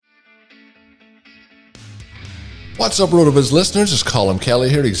What's up, RotoViz listeners? It's Colin Kelly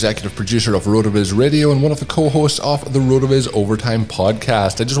here, executive producer of RotoViz Radio and one of the co-hosts of the RotoViz Overtime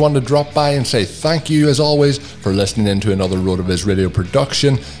podcast. I just wanted to drop by and say thank you, as always, for listening in to another RotoViz Radio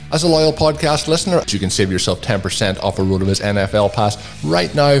production. As a loyal podcast listener, you can save yourself 10% off a RotoViz NFL pass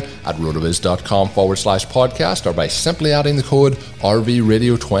right now at rotoviz.com/podcast or by simply adding the code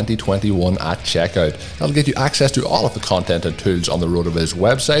RVRadio2021 at checkout. That'll get you access to all of the content and tools on the RotoViz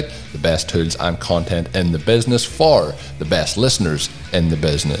website, the best tools and content in the business for the best listeners in the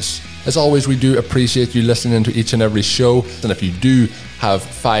business. As always, we do appreciate you listening to each and every show, and if you do have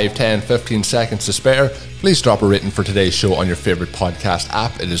 5, 10, 15 seconds to spare, please drop a rating for today's show on your favorite podcast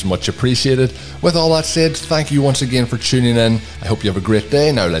app. It is much appreciated. With all that said, thank you once again for tuning in. I hope you have a great day.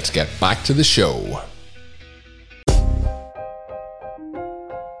 Now let's get back to the show.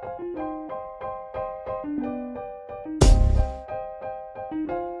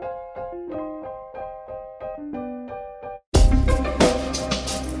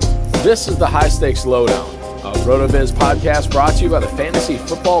 This is the High Stakes Lowdown, a RotoViz podcast brought to you by the Fantasy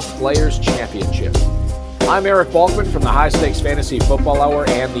Football Players Championship. I'm Eric Balkman from the High Stakes Fantasy Football Hour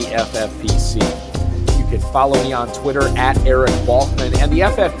and the FFPC. You can follow me on Twitter at Eric Balkman and the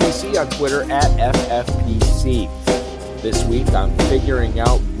FFPC on Twitter at FFPC. This week, I'm figuring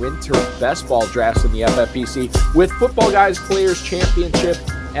out winter best ball drafts in the FFPC with Football Guys Players Championship,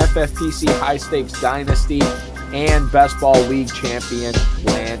 FFPC High Stakes Dynasty, and Best Ball League champion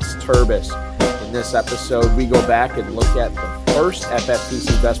Lance Turbis. In this episode, we go back and look at the first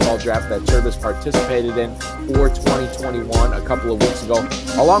FFPC Best Ball draft that Turbis participated in for 2021 a couple of weeks ago,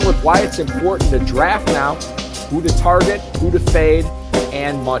 along with why it's important to draft now, who to target, who to fade,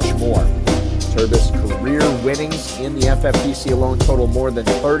 and much more. Turbis' career winnings in the FFPC alone total more than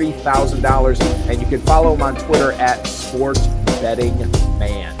 $30,000, and you can follow him on Twitter at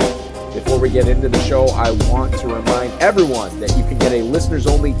SportBettingMan. Before we get into the show, I want to remind everyone that you can get a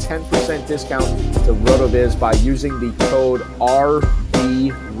listeners-only 10% discount to RotoViz by using the code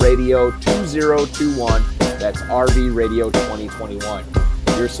RVRadio2021. That's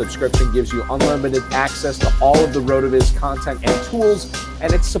RVRadio2021. Your subscription gives you unlimited access to all of the RotoViz content and tools,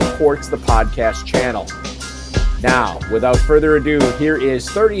 and it supports the podcast channel. Now, without further ado, here is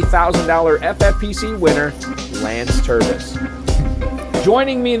 $30,000 FFPC winner, Lance Turbis.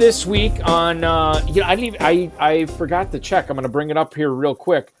 Joining me this week on, I forgot to check. I'm going to bring it up here real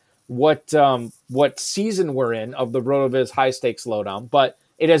quick. What season we're in of the RotoViz High Stakes Lowdown, but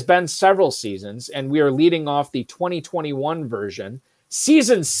it has been several seasons, and we are leading off the 2021 version,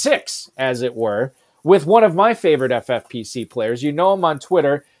 season 6, as it were, with one of my favorite FFPC players. You know him on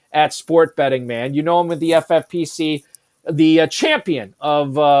Twitter at SportBettingMan. You know him with the FFPC. The champion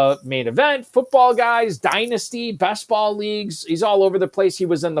of main event, Football Guys, Dynasty, Best Ball Leagues. He's all over the place. He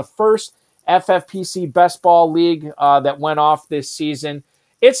was in the first FFPC Best Ball League that went off this season.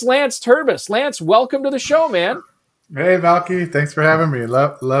 It's Lance Turbis. Lance, welcome to the show, man. Hey, Valky. Thanks for having me.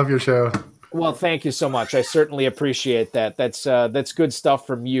 Love your show. Well, thank you so much. I certainly appreciate that. That's good stuff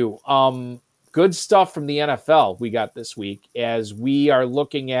from you. Good stuff from the NFL we got this week as we are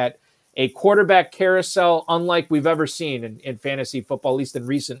looking at a quarterback carousel unlike we've ever seen in fantasy football, at least in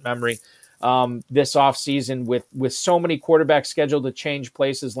recent memory, this offseason with so many quarterbacks scheduled to change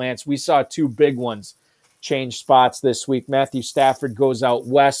places, Lance. We saw two big ones change spots this week. Matthew Stafford goes out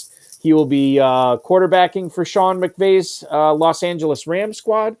west. He will be quarterbacking for Sean McVay's Los Angeles Rams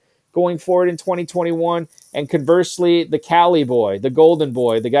squad going forward in 2021. And conversely, the Cali boy, the golden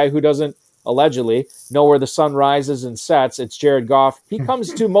boy, the guy who doesn't allegedly know where the sun rises and sets, it's Jared Goff. He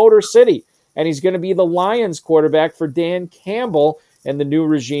comes to Motor City, and he's going to be the Lions quarterback for Dan Campbell and the new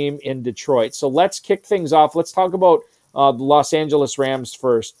regime in Detroit. So let's kick things off. Let's talk about the Los Angeles Rams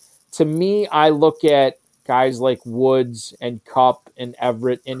first. To me, I look at guys like Woods and Kupp and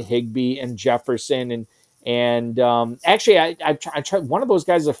Everett and Higbee and Jefferson and actually, I tried. One of those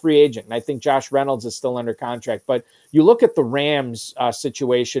guys is a free agent, and I think Josh Reynolds is still under contract. But you look at the Rams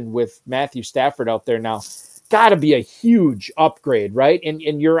situation with Matthew Stafford out there now, got to be a huge upgrade, right?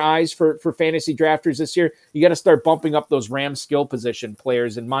 In your eyes for fantasy drafters this year, you got to start bumping up those Rams skill position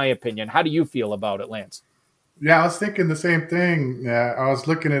players, in my opinion. How do you feel about it, Lance? Yeah, I was thinking the same thing. Yeah, I was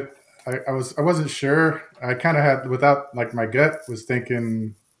looking at. I wasn't sure. I kind of had my gut was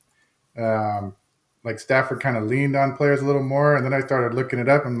thinking. Like Stafford kind of leaned on players a little more, and then I started looking it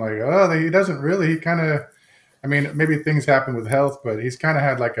up. And I'm like, oh, he doesn't really. He kind of, maybe things happen with health, but he's kind of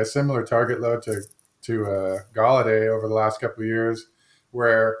had like a similar target load to Galladay over the last couple of years,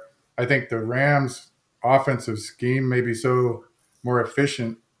 where I think the Rams' offensive scheme may be so more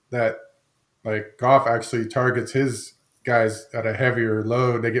efficient that like Goff actually targets his guys at a heavier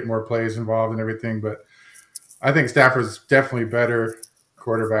load. They get more plays involved and everything, but I think Stafford's definitely better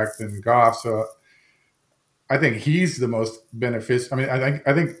quarterback than Goff. So I think he's the most beneficial. I mean,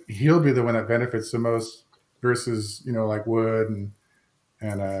 I think he'll be the one that benefits the most versus like Wood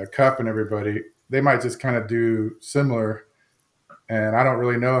and Cup and everybody. They might just kind of do similar. And I don't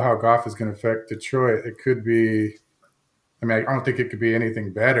really know how Goff is going to affect Detroit. It could be. I mean, I don't think it could be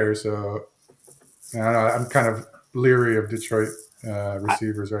anything better. So I don't know. I'm kind of leery of Detroit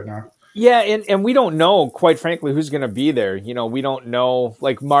receivers right now. Yeah, and we don't know, quite frankly, who's going to be there. We don't know.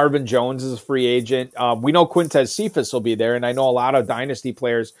 Like Marvin Jones is a free agent. We know Quintez Cephas will be there, and I know a lot of dynasty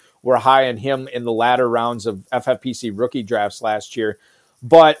players were high on him in the latter rounds of FFPC rookie drafts last year.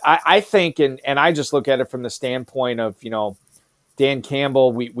 But I think, and I just look at it from the standpoint of, Dan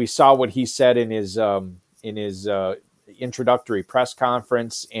Campbell. We saw what he said in his introductory press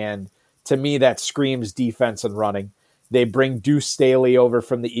conference, and to me that screams defense and running. They bring Deuce Staley over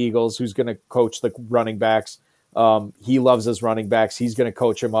from the Eagles, who's going to coach the running backs. He loves his running backs. He's going to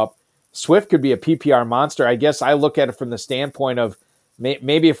coach him up. Swift could be a PPR monster. I guess I look at it from the standpoint of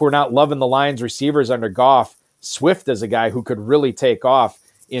maybe if we're not loving the Lions receivers under Goff, Swift is a guy who could really take off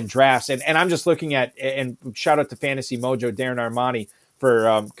in drafts. And I'm just looking at, and shout out to Fantasy Mojo, Darren Armani,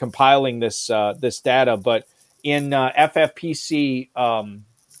 for compiling this data. But in FFPC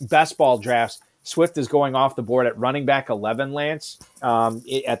best ball drafts, Swift is going off the board at running back 11, Lance,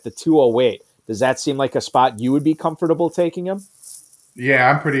 at the 208. Does that seem like a spot you would be comfortable taking him? Yeah,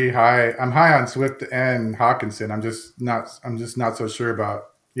 I'm pretty high. I'm high on Swift and Hawkinson. I'm just not so sure about.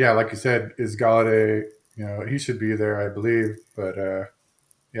 Yeah, like you said, is Galladay? He should be there, I believe. But I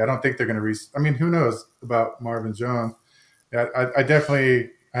don't think they're going to. I mean, who knows about Marvin Jones? Yeah, I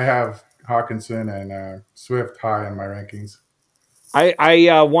definitely have Hawkinson and Swift high in my rankings.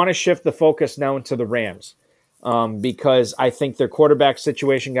 I want to shift the focus now into the Rams because I think their quarterback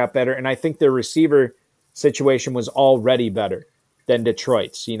situation got better, and I think their receiver situation was already better than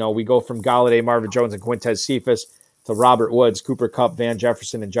Detroit's. We go from Galladay, Marvin Jones, and Quintez Cephas to Robert Woods, Cooper Kupp, Van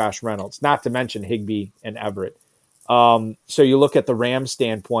Jefferson, and Josh Reynolds, not to mention Higbee and Everett. So you look at the Rams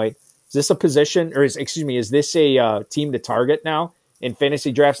standpoint, is this a position, or is this a team to target now in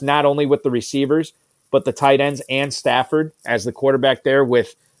fantasy drafts, not only with the receivers, but the tight ends and Stafford as the quarterback there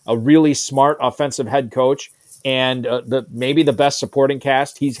with a really smart offensive head coach and maybe the best supporting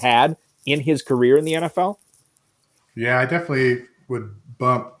cast he's had in his career in the NFL? Yeah, I definitely would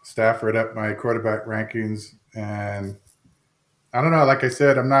bump Stafford up my quarterback rankings. And I don't know, like I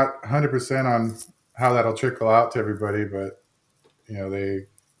said, I'm not 100% on how that'll trickle out to everybody, but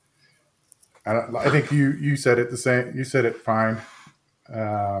I think you said it the same. You said it fine.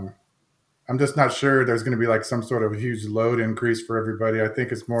 I'm just not sure there's going to be like some sort of huge load increase for everybody. I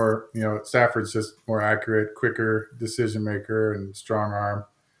think it's more, Stafford's just more accurate, quicker decision maker and strong arm.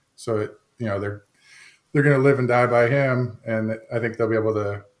 So they're going to live and die by him, and I think they'll be able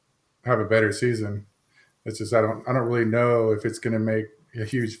to have a better season. It's just I don't really know if it's going to make a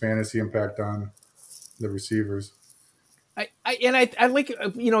huge fantasy impact on the receivers. I like,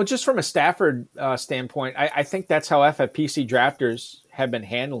 just from a Stafford standpoint, I think that's how FFPC drafters have been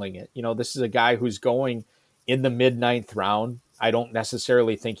handling it. This is a guy who's going in the mid-9th round. I don't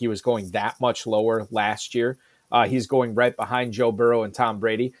necessarily think he was going that much lower last year. He's going right behind Joe Burrow and Tom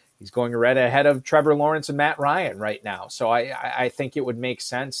Brady. He's going right ahead of Trevor Lawrence and Matt Ryan right now. So I think it would make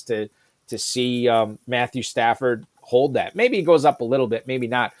sense to see Matthew Stafford hold that. Maybe he goes up a little bit, maybe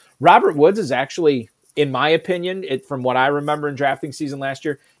not. Robert Woods is actually, in my opinion, from what I remember in drafting season last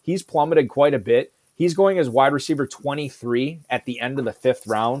year, he's plummeted quite a bit. He's going as wide receiver 23 at the end of the 5th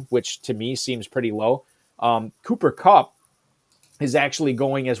round, which to me seems pretty low. Cooper Kupp is actually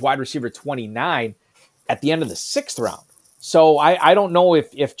going as wide receiver 29 at the end of the 6th round. So I don't know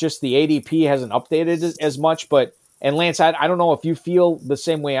if just the ADP hasn't updated as much, and Lance, I don't know if you feel the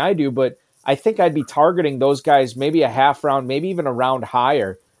same way I do, but I think I'd be targeting those guys maybe a half round, maybe even a round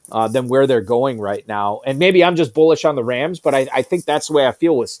higher than where they're going right now. And maybe I'm just bullish on the Rams, but I think that's the way I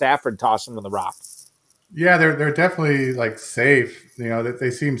feel with Stafford tossing them the rock. Yeah, they're definitely like safe. That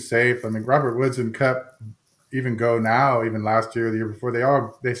they seem safe. I mean, Robert Woods and Kupp even go now, even last year, the year before,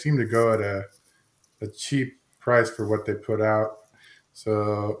 they seem to go at a cheap price for what they put out.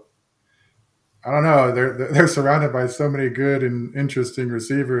 So I don't know. They're surrounded by so many good and interesting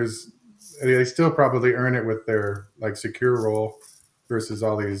receivers. They still probably earn it with their like secure role versus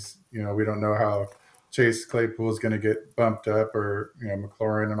all these. We don't know how Chase Claypool is going to get bumped up, or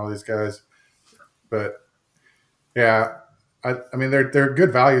McLaurin and all these guys. But yeah, I mean they're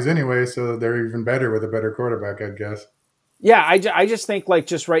good values anyway, so they're even better with a better quarterback, I guess. Yeah, I just think like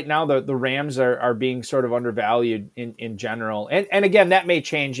just right now the Rams are being sort of undervalued in general. And again, that may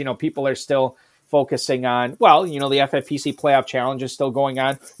change. People are still focusing on, well, the FFPC playoff challenge is still going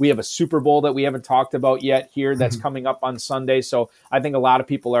on. We have a Super Bowl that we haven't talked about yet here that's coming up on Sunday. So I think a lot of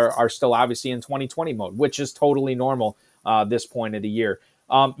people are still obviously in 2020 mode, which is totally normal this point of the year.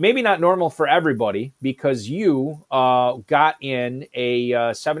 Maybe not normal for everybody, because you got in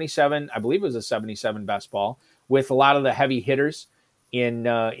a 77, I believe it was a 77 best ball, with a lot of the heavy hitters in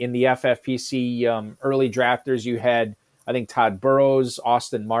the FFPC early drafters. You had, I think, Todd Burrows,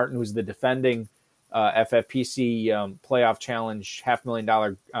 Austin Martin, who's the defending FFPC playoff challenge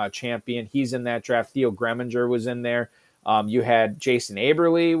 $500,000 champion. He's in that draft. Theo Greminger was in there. You had Jason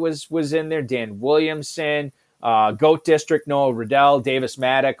Aberle was in there. Dan Williamson, Goat District, Noah Riddell, Davis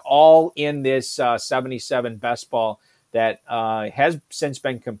Maddock, all in this 77 best ball that has since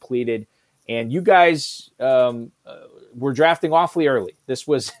been completed. And you guys were drafting awfully early. This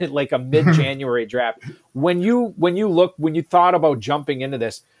was like a mid-January draft. When you thought about jumping into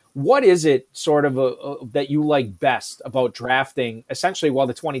this, what is it sort of that you like best about drafting, essentially while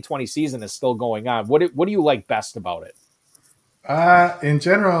the 2020 season is still going on? What do you like best about it? In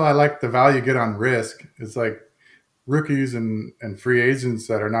general, I like the value you get on risk. It's like rookies and free agents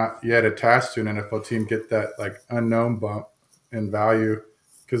that are not yet attached to an NFL team get that like unknown bump in value,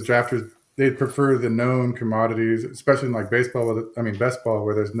 because drafters, they prefer the known commodities, especially in like best ball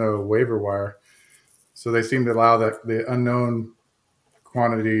where there's no waiver wire. So they seem to allow the unknown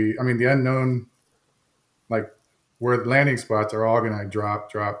quantity. I mean, the unknown, like where landing spots are all going to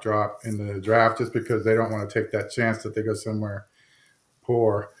drop in the draft, just because they don't want to take that chance that they go somewhere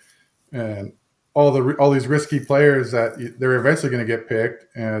poor. And all these risky players that they're eventually going to get picked,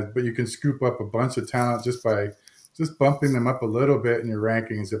 but you can scoop up a bunch of talent just by bumping them up a little bit in your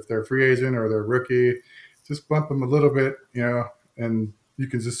rankings. If they're a free agent or they're a rookie, just bump them a little bit, and you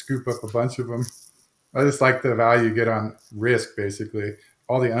can just scoop up a bunch of them. I just like the value you get on risk, basically.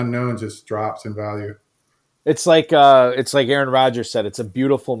 All the unknown just drops in value. It's like Aaron Rodgers said, it's a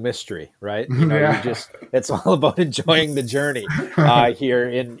beautiful mystery, right? It's all about enjoying the journey here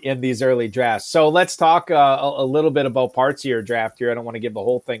in these early drafts. So let's talk a little bit about parts of your draft here. I don't want to give the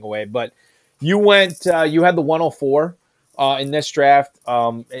whole thing away, but you had the 104 in this draft,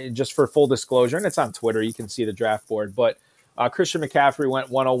 just for full disclosure, and it's on Twitter. You can see the draft board, but Christian McCaffrey went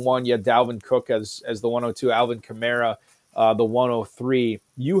 101. You had Dalvin Cook as the 102, Alvin Kamara the 103.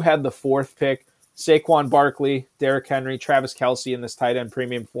 You had the fourth pick. Saquon Barkley, Derrick Henry, Travis Kelce in this tight end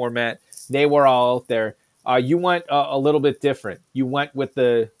premium format. They were all out there. You went a little bit different. You went with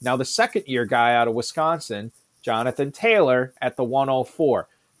the second-year guy out of Wisconsin, Jonathan Taylor, at the 104.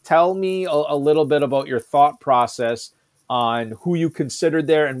 Tell me a little bit about your thought process on who you considered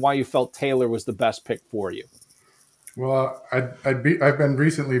there and why you felt Taylor was the best pick for you. Well, I've been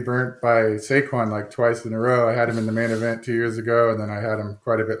recently burnt by Saquon like twice in a row. I had him in the main event 2 years ago, and then I had him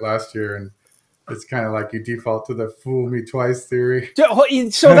quite a bit last year, and it's kind of like you default to the fool me twice theory.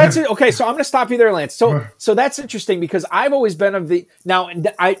 So that's it. Okay, so I'm going to stop you there, Lance. So that's interesting, because I've always been of the – now,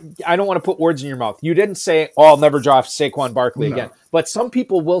 I don't want to put words in your mouth. You didn't say, I'll never draft Saquon Barkley again. But some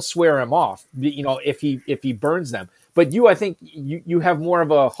people will swear him off, if he burns them. But I think you have more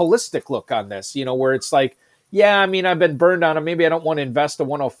of a holistic look on this, where it's like, yeah, I mean, I've been burned on him. Maybe I don't want to invest a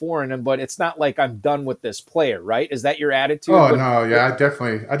 104 in him, but it's not like I'm done with this player, right? Is that your attitude? Oh, no, yeah,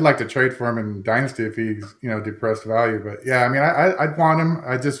 I'd like to trade for him in Dynasty if he's, depressed value. But yeah, I mean, I'd want him.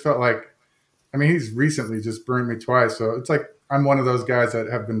 I just felt like, I mean, he's recently just burned me twice. So it's like I'm one of those guys that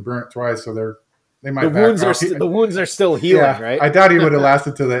have been burnt twice. So they might the wounds are still healing, right? I doubt he would have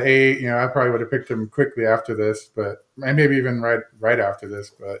lasted to the 8. I probably would have picked him quickly after this, and maybe even right after this.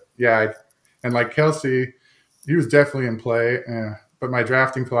 But yeah, and like Kelce, he was definitely in play, but my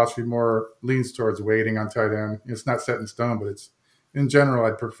drafting philosophy more leans towards waiting on tight end. It's not set in stone, but it's in general,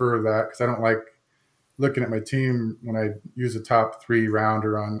 I'd prefer that, because I don't like looking at my team when I use a top 3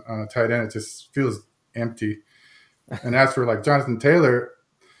 rounder on a tight end. It just feels empty. And as for like Jonathan Taylor,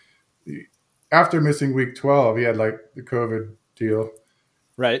 after missing week 12, he had like the COVID deal.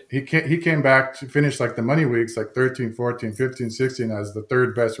 Right. He came back to finish like the money weeks, like 13, 14, 15, 16 as the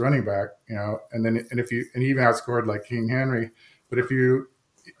third best running back, and he even outscored like King Henry. But if you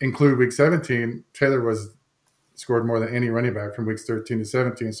include week 17, Taylor scored more than any running back from weeks 13 to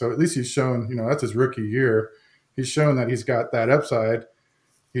 17. So at least he's shown, that's his rookie year. He's shown that he's got that upside.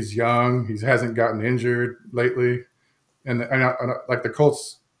 He's young. He hasn't gotten injured lately. And like the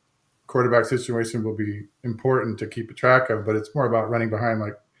Colts quarterback situation will be important to keep track of, but it's more about running behind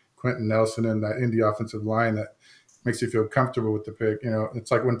like Quentin Nelson and that Indy offensive line that makes you feel comfortable with the pick.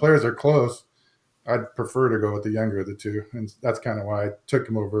 It's like when players are close, I'd prefer to go with the younger of the two, and that's kind of why I took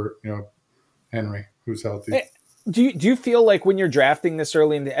him over, Henry, who's healthy. Do you feel like when you're drafting this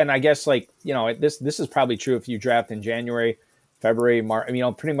early, and I guess like, this is probably true if you draft in January, February, March,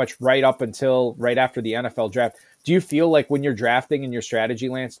 pretty much right up until right after the NFL draft. Do you feel like when you're drafting in your strategy,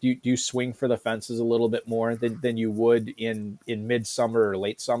 Lance, do you swing for the fences a little bit more than you would in midsummer or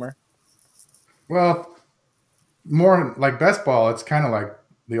late summer? Well, more like best ball, it's kind of like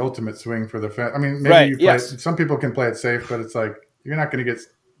the ultimate swing for the fence. I mean, maybe Right. you play. Yes. Some people can play it safe, but it's like you're not going to get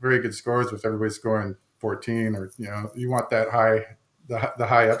very good scores with everybody scoring 14, or you want that high, the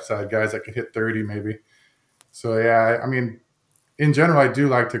high upside guys that can hit 30 maybe. So yeah, I mean, in general, I do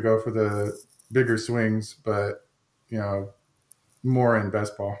like to go for the bigger swings, but more in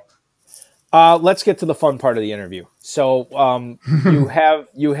best ball. Let's get to the fun part of the interview. So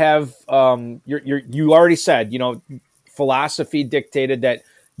you already said, philosophy dictated that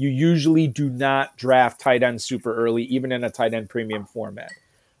you usually do not draft tight end super early, even in a tight end premium format.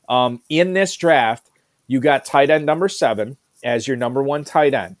 In this draft, you got tight end number 7 as your number 1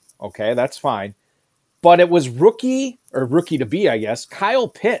 tight end. Okay, that's fine. But it was rookie to be, I guess, Kyle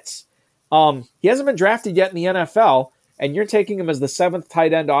Pitts. He hasn't been drafted yet in the NFL, and you're taking him as the 7th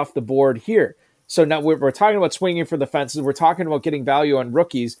tight end off the board here. So now we're talking about swinging for the fences. We're talking about getting value on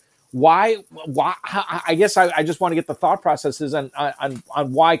rookies. Why? I guess I just want to get the thought processes on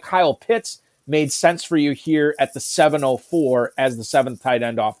why Kyle Pitts made sense for you here at the 704 as the 7th tight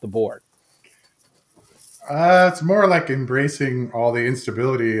end off the board. It's more like embracing all the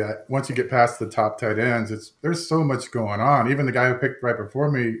instability. Once you get past the top tight ends, there's so much going on. Even the guy who picked right before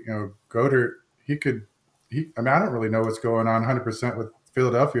me, Goddard, I don't really know what's going on 100% with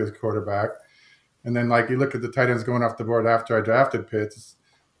Philadelphia's quarterback. And then, like, you look at the tight ends going off the board after I drafted Pitts,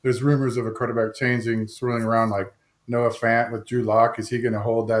 there's rumors of a quarterback changing, swirling around, like Noah Fant with Drew Lock. Is he going to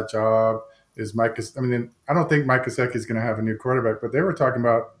hold that job? I don't think Mike Gesicki is going to have a new quarterback, but they were talking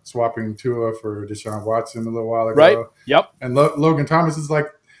about swapping Tua for Deshaun Watson a little while ago. Right. Yep. And Logan Thomas is like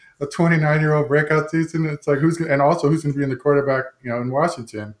a 29-year-old breakout season. It's like who's going to be in the quarterback, in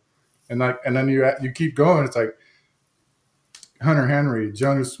Washington, and then you keep going. It's like Hunter Henry,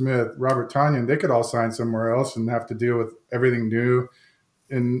 Jonnu Smith, Robert Tonyan. They could all sign somewhere else and have to deal with everything new.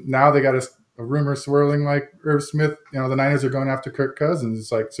 And now they got a rumor swirling like Irv Smith. The Niners are going after Kirk Cousins.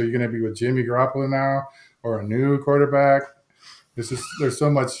 It's like, so you're going to be with Jimmy Garoppolo now or a new quarterback? There's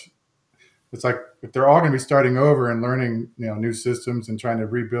so much. It's like if they're all going to be starting over and learning, new systems and trying to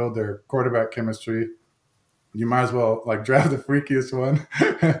rebuild their quarterback chemistry, you might as well like draft the freakiest one.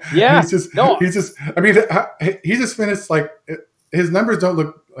 Yeah. He just finished like his numbers don't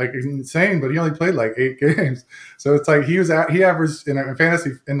look like insane, but he only played like 8 games. So it's like he averaged in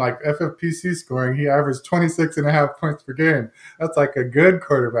fantasy, in like FFPC scoring, he averaged 26.5 points per game. That's like a good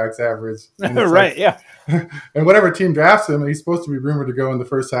quarterback's average. Right. Yeah. And whatever team drafts him, he's supposed to be rumored to go in the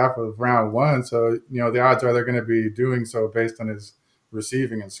first half of round 1. So, the odds are they're going to be doing so based on his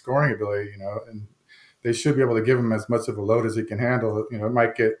receiving and scoring ability, and they should be able to give him as much of a load as he can handle. It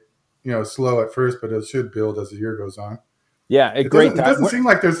might get, slow at first, but it should build as the year goes on. Yeah, it doesn't seem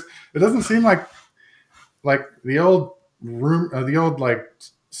like the old like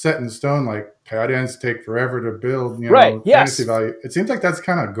set in stone, like tight ends take forever to build, right. Fantasy Yes. value. It seems like that's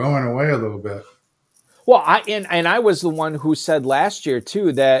kind of going away a little bit. Well, I was the one who said last year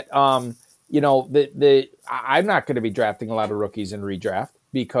too that I'm not going to be drafting a lot of rookies in redraft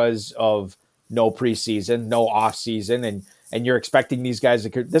because of no preseason, no off season, and you're expecting these guys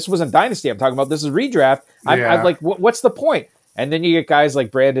to. This wasn't Dynasty I'm talking about. This is redraft. I'm like, what's the point? And then you get guys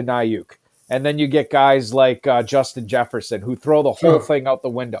like Brandon Ayuk, and then you get guys like Justin Jefferson who throw the whole thing out the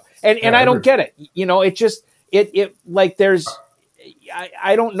window. And I don't get it. It just like there's.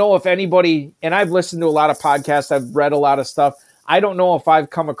 I don't know if anybody, and I've listened to a lot of podcasts, I've read a lot of stuff. I don't know if I've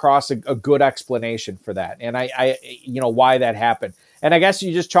come across a good explanation for that, and I why that happened. And I guess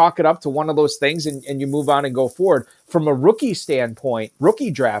you just chalk it up to one of those things and you move on and go forward. From a rookie standpoint,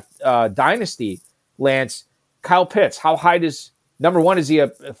 rookie draft, dynasty, Lance, Kyle Pitts, how high number one, is he a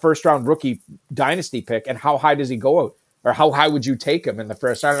first round rookie dynasty pick? And how high does he go out? Or how high would you take him in the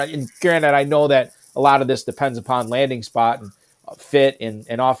first round? And granted, I know that a lot of this depends upon landing spot and fit and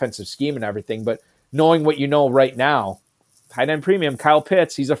offensive scheme and everything. But knowing what you know right now, tight end premium, Kyle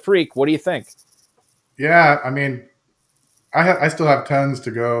Pitts, he's a freak. What do you think? Yeah, I still have tons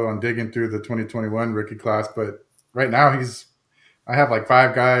to go on digging through the 2021 rookie class, but right now I have like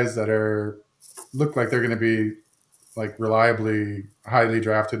 5 guys that look like they're going to be like reliably highly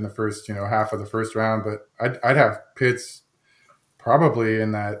drafted in the first, half of the first round. But I'd have Pitts probably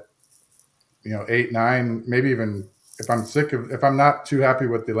in that, 8, 9, maybe even if I'm not too happy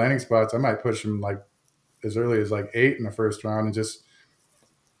with the landing spots, I might push him like as early as like 8 in the first round and just.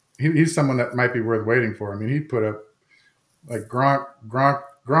 he's someone that might be worth waiting for. I mean, he put up like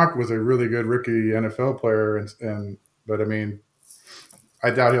Gronk was a really good rookie NFL player, and but I mean,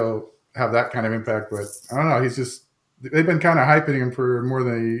 I doubt he'll have that kind of impact. But I don't know. He's just they've been kind of hyping him for more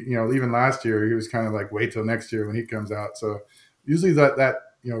than even last year. He was kind of like wait till next year when he comes out. So usually that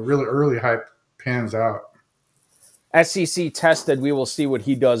really early hype pans out. SEC tested. We will see what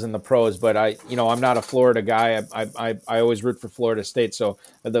he does in the pros. But I'm not a Florida guy. I always root for Florida State. So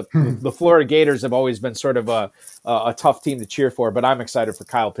the Florida Gators have always been sort of a tough team to cheer for. But I'm excited for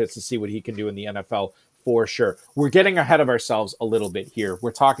Kyle Pitts to see what he can do in the NFL for sure. We're getting ahead of ourselves a little bit here.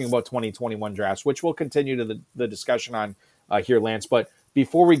 We're talking about 2021 drafts, which we'll continue to the discussion on here, Lance. But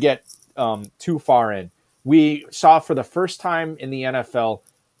before we get too far in, we saw for the first time in the NFL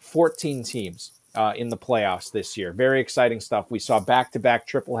 14 teams in the playoffs this year. Very exciting stuff. We saw back-to-back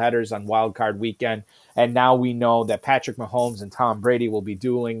triple headers on Wild Card weekend, and now we know that Patrick Mahomes and Tom Brady will be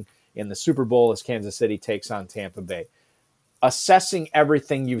dueling in the Super Bowl as Kansas City takes on Tampa Bay. Assessing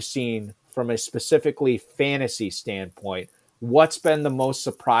everything you've seen from a specifically fantasy standpoint, what's been the most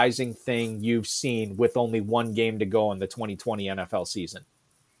surprising thing you've seen with only one game to go in the 2020 NFL season?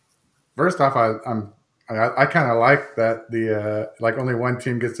 First off, I kind of like that the like only one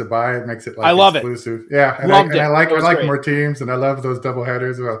team gets to buy. It makes it like I love exclusive. It. Yeah, and I like more teams, and I love those double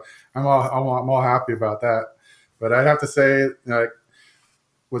headers. Well, I'm all happy about that. But I'd have to say, like,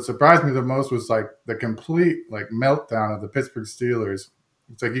 what surprised me the most was like the complete like meltdown of the Pittsburgh Steelers.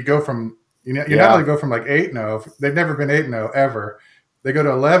 It's like you go from not only go from like 8-0, they've never been 8-0 ever. They go to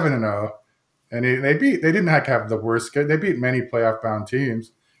 11-0, and they didn't have the worst. They beat many playoff bound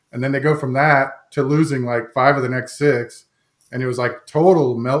teams. And then they go from that to losing like 5 of the next 6. And it was like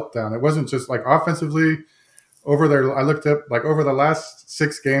total meltdown. It wasn't just like offensively I looked up like over the last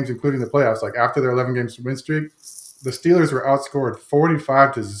 6 games, including the playoffs, like after their 11 games win streak, the Steelers were outscored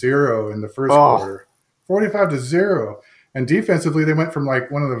 45-0 in the first quarter. 45-0. And defensively, they went from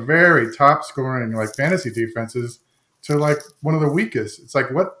like one of the very top scoring like fantasy defenses to like one of the weakest. It's like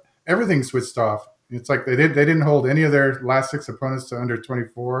everything switched off. It's like they didn't hold any of their last 6 opponents to under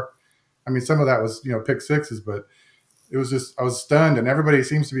 24. I mean, some of that was pick sixes, but it was just I was stunned, and everybody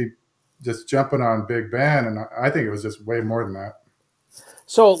seems to be just jumping on Big Ben, and I think it was just way more than that.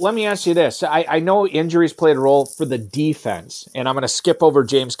 So let me ask you this: I know injuries played a role for the defense, and I'm going to skip over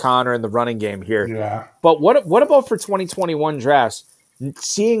James Conner in the running game here. Yeah. But what about for 2021 drafts?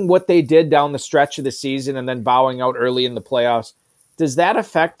 Seeing what they did down the stretch of the season and then bowing out early in the playoffs, does that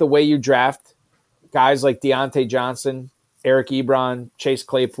affect the way you draft guys like Deontay Johnson, Eric Ebron, Chase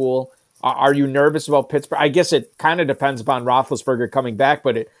Claypool? Are you nervous about Pittsburgh? I guess it kind of depends upon Roethlisberger coming back,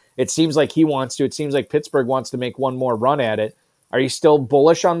 but it seems like he wants to. It seems like Pittsburgh wants to make one more run at it. Are you still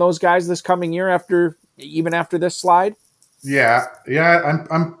bullish on those guys this coming year even after this slide? Yeah,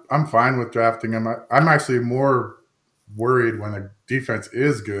 I'm fine with drafting them. I'm actually more worried when the defense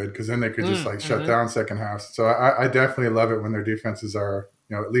is good because then they could just shut down second half. So I definitely love it when their defenses are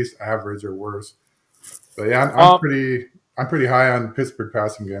at least average or worse. But yeah, I'm pretty high on Pittsburgh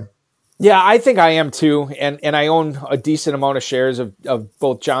passing game. Yeah, I think I am too, and I own a decent amount of shares of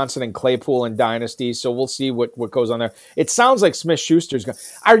both Johnson and Claypool in Dynasty, so we'll see what goes on there. It sounds like Smith-Schuster's going.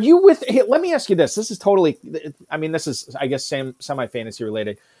 Are you with? Hey, let me ask you this. This is totally. I mean, this is I guess semi-fantasy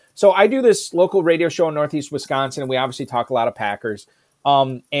related. So I do this local radio show in Northeast Wisconsin, and we obviously talk a lot of Packers.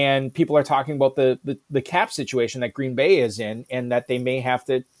 And people are talking about the cap situation that Green Bay is in, and that they may have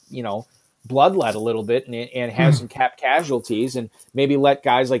to bloodlet a little bit and have some cap casualties and maybe let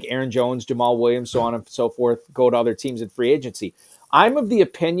guys like Aaron Jones, Jamal Williams, so on and so forth, go to other teams in free agency. I'm of the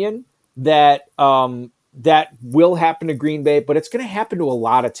opinion that that will happen to Green Bay, but it's going to happen to a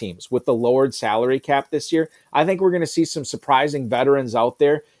lot of teams with the lowered salary cap this year. I think we're going to see some surprising veterans out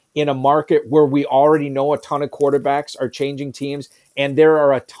there in a market where we already know a ton of quarterbacks are changing teams, and there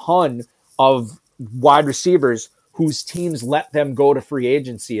are a ton of wide receivers whose teams let them go to free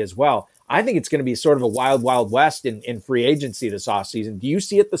agency as well. I think it's going to be sort of a wild, wild west in free agency this offseason. Do you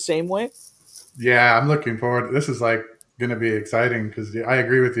see it the same way? Yeah, I'm looking forward. This is like going to be exciting because I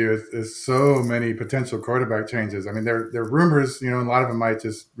agree with you. There's so many potential quarterback changes. I mean, they're rumors, a lot of them might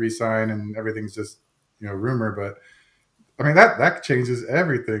just re-sign and everything's just, rumor. But I mean, that changes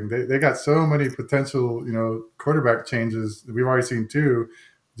everything. They got so many potential, quarterback changes. We've already seen 2.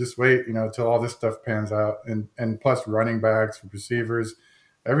 Just wait, until all this stuff pans out, and plus running backs, receivers,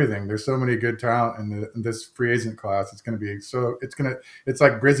 everything. There's so many good talent in this free agent class. It's going to be it's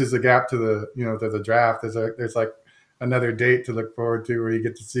like bridges the gap to the draft. There's like another date to look forward to where you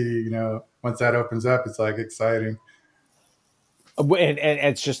get to see, once that opens up, it's like exciting. And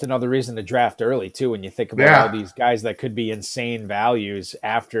it's just another reason to draft early too. When you think about all these guys that could be insane values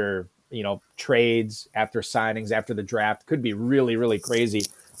after, trades, after signings, after the draft, could be really, really crazy.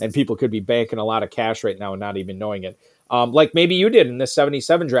 And people could be banking a lot of cash right now and not even knowing it. Like maybe you did in this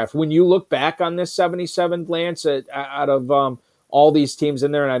 77 draft. When you look back on this 77, Lance, out of all these teams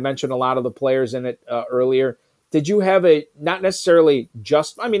in there, and I mentioned a lot of the players in it earlier, did you have not necessarily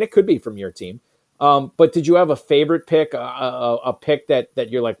just, it could be from your team, but did you have a favorite pick, a pick that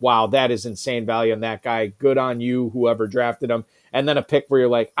you're like, wow, that is insane value on that guy. Good on you, whoever drafted him. And then a pick where you're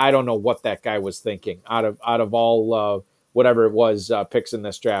like, I don't know what that guy was thinking out of all whatever it was picks in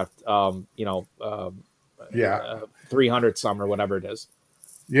this draft, 300 some or whatever it is.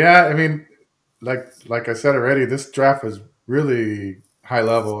 Yeah. Like I said already, this draft was really high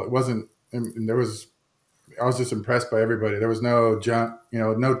level. It wasn't, I was just impressed by everybody. There was no junk,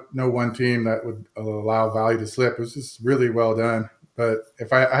 no one team that would allow value to slip. It was just really well done. But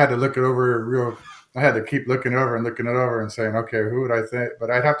if I had to look it over I had to keep looking over and saying, okay, who would I think?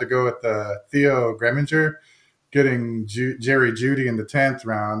 But I'd have to go with Theo Greminger, getting Jerry Jeudy in the 10th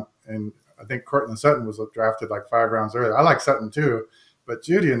round. And I think Cortland Sutton was drafted like 5 rounds earlier. I like Sutton too, but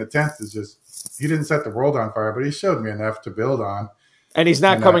Jeudy in the 10th is just, he didn't set the world on fire, but he showed me enough to build on. And he's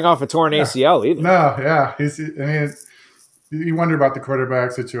not coming off a torn ACL either. No, yeah. You wonder about the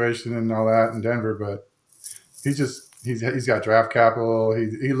quarterback situation and all that in Denver, but he's got draft capital.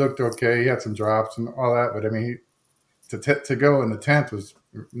 He looked okay. He had some drops and all that, but to go in the 10th was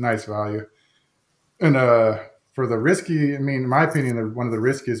nice value. And for the risky, in my opinion, one of the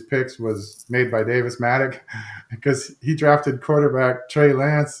riskiest picks was made by Davis Maddock because he drafted quarterback Trey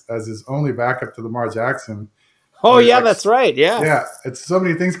Lance as his only backup to Lamar Jackson. Oh, yeah, that's right. Yeah. Yeah. It's so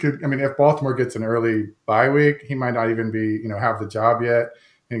many things if Baltimore gets an early bye week, he might not even be, have the job yet.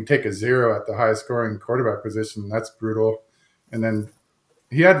 And take a 0 at the highest scoring quarterback position. That's brutal. And then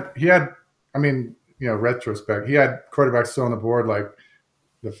he had, retrospect, he had quarterbacks still on the board, like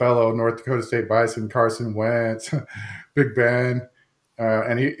the fellow North Dakota State Bison, Carson Wentz, Big Ben.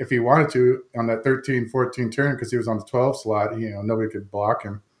 And if he wanted to, on that 13-14 turn, because he was on the 12 slot, nobody could block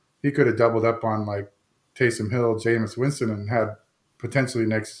him. He could have doubled up on like Taysom Hill, Jameis Winston, and had potentially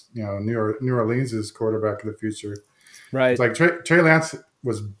next, New Orleans' quarterback of the future. Right. It's like Trey Lance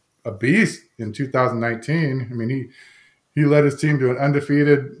was a beast in 2019. He led his team to an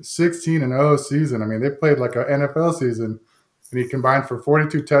undefeated 16-0 season. They played like an NFL season, and he combined for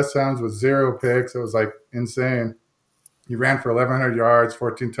 42 touchdowns with 0 picks. It was like insane. He ran for 1,100 yards,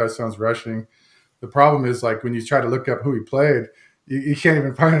 14 touchdowns rushing. The problem is like when you try to look up who he played, you can't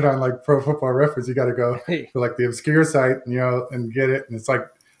even find it on like Pro Football Reference. You got to go to like the obscure site, and get it. And it's like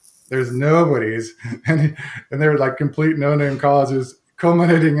there's nobody's, and they're like complete no-name colleges,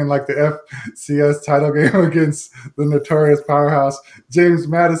 culminating in like the FCS title game against the notorious powerhouse James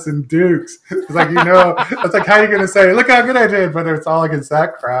Madison Dukes. It's like it's like how are you going to say, look how good I did, but it's all against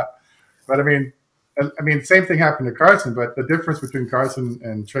that crap. But same thing happened to Carson. But the difference between Carson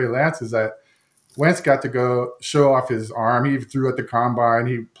and Trey Lance is that Wentz got to go show off his arm. He threw at the combine.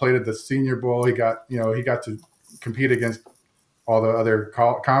 He played at the Senior Bowl. He got to compete against all the other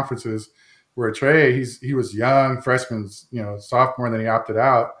conferences. Where Trey, he was young, freshman, sophomore, and then he opted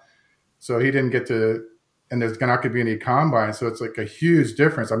out. So he didn't get to, and there's not going to be any combine. So it's like a huge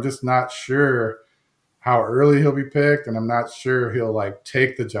difference. I'm just not sure how early he'll be picked, and I'm not sure he'll like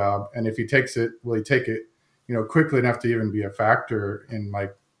take the job. And if he takes it, will he take it, quickly enough to even be a factor in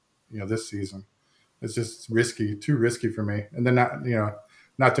like, this season? It's just too risky for me. And then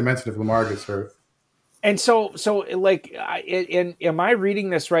not to mention if Lamar gets hurt. And so like, am I reading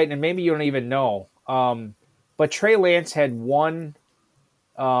this right? And maybe you don't even know. But Trey Lance had one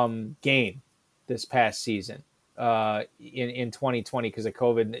game this past season in 2020 because of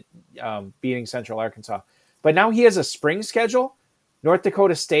COVID, beating Central Arkansas. But now he has a spring schedule, North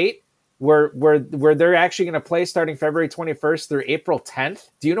Dakota State, where they're actually going to play starting February 21st through April 10th.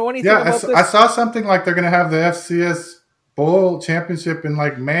 Do you know anything about this? I saw something like they're going to have the FCS Bowl championship in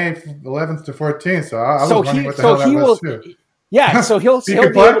like May 11th to 14th. So I was wondering what the hell that was too. Yeah, so he'll be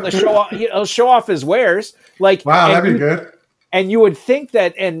able to show off. He'll show off his wares. Like, wow, that'd be good. And you would think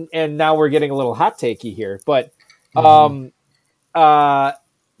that, and now we're getting a little hot takey here, but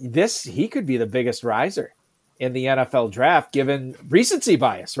he could be the biggest riser in the NFL draft given recency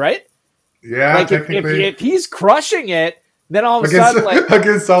bias, right? Yeah, like if he's crushing it, then all of a sudden, like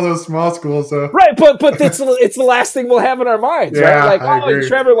against all those small schools, though. Right? But it's the last thing we'll have in our minds, yeah, right? Like,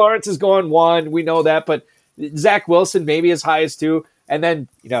 Trevor Lawrence is going 1, we know that, but Zach Wilson maybe as high as 2, and then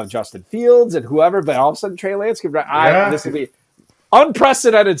Justin Fields and whoever. But all of a sudden, Trey Lance could. This will be.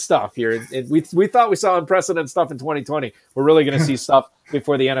 unprecedented stuff here. We thought we saw unprecedented stuff in 2020. We're really going to see stuff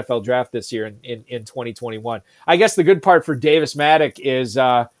before the NFL draft this year in 2021. I guess the good part for Davis Maddock is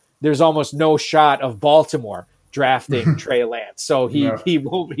there's almost no shot of Baltimore drafting Trey Lance, so he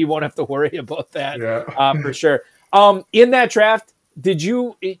won't have to worry about that for sure. In that draft, did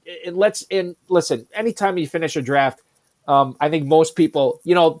you? Listen. Anytime you finish a draft, I think most people,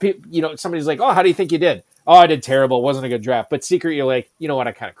 somebody's like, "Oh, how do you think you did?" "Oh, I did terrible. It wasn't a good draft." But secret, you're like, "You know what?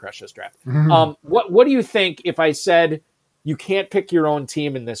 I kind of crushed this draft." What do you think if I said you can't pick your own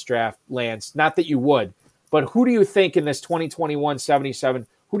team in this draft, Lance? Not that you would, but who do you think in this 2021 77?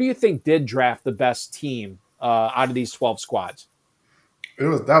 Who do you think did draft the best team out of these 12 squads?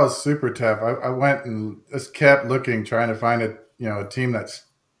 That was super tough. I went and just kept looking, trying to find a team that's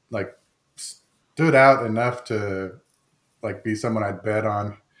like stood out enough to like be someone I'd bet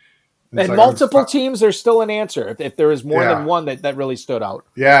on. And like, multiple teams, there's still an answer. If there is more than one that really stood out.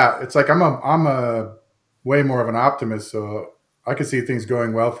 Yeah, it's like I'm a way more of an optimist, so I could see things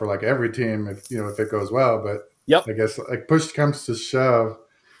going well for like every team if it goes well. But I guess like push comes to shove,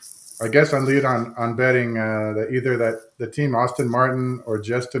 I guess I'm lead on betting that either that the team Austin Martin or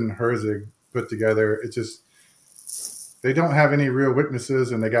Justin Herzig put together. It's just they don't have any real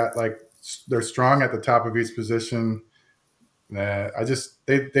weaknesses, and they're strong at the top of each position.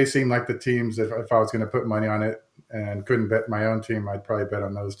 They seem like the teams that if I was going to put money on it and couldn't bet my own team, I'd probably bet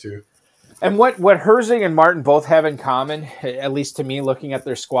on those two. And what Herzig and Martin both have in common, at least to me, looking at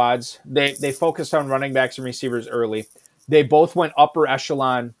their squads, they focused on running backs and receivers early. They both went upper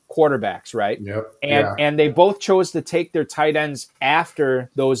echelon quarterbacks, right? Yep. And they both chose to take their tight ends after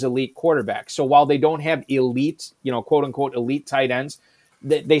those elite quarterbacks. So while they don't have elite, quote unquote, elite tight ends,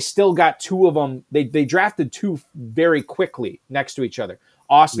 they still got two of them. They drafted two very quickly next to each other.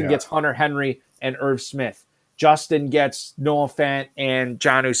 Austin gets Hunter Henry and Irv Smith. Justin gets Noah Fant and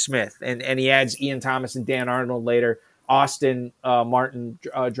Jonnu Smith. And he adds Ian Thomas and Dan Arnold later. Austin Martin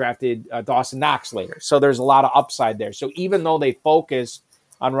drafted Dawson Knox later. So there's a lot of upside there. So even though they focused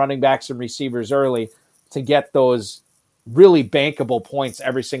on running backs and receivers early to get those really bankable points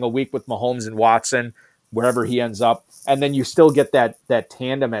every single week with Mahomes and Watson, wherever he ends up, and then you still get that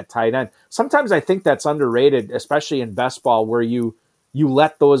tandem at tight end. Sometimes I think that's underrated, especially in best ball, where you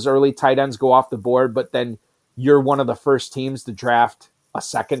let those early tight ends go off the board, but then you're one of the first teams to draft a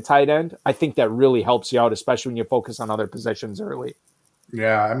second tight end. I think that really helps you out, especially when you focus on other positions early.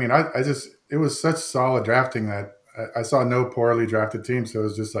 Yeah, I mean, it was such solid drafting that I saw no poorly drafted teams, so it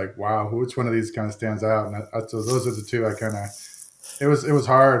was just like, wow, which one of these kind of stands out? And so those are the two I kind of. It was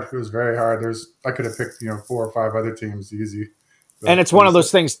hard. It was very hard. I could have picked 4 or 5 other teams easy. And it's one of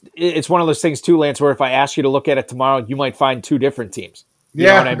those things. It's one of those things too, Lance, where if I ask you to look at it tomorrow, you might find 2 different teams. You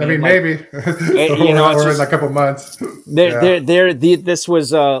know what I mean? Maybe. Or in a couple months. This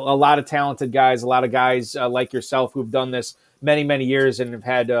was a lot of talented guys, a lot of guys like yourself who've done this many, many years and have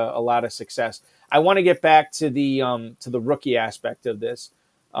had a lot of success. I want to get back to the rookie aspect of this.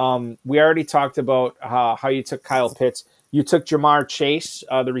 We already talked about how you took Kyle Pitts. You took Jamar Chase,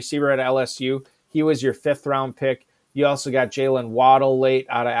 the receiver at LSU. He was your 5th round pick. You also got Jalen Waddle late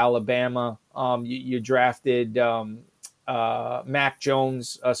out of Alabama. You drafted Mac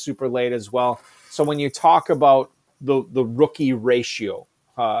Jones super late as well. So when you talk about the rookie ratio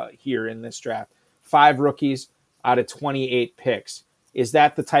here in this draft, 5 rookies out of 28 picks, is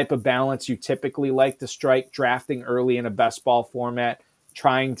that the type of balance you typically like to strike, drafting early in a best ball format,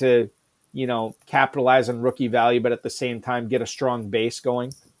 trying to capitalize on rookie value, but at the same time get a strong base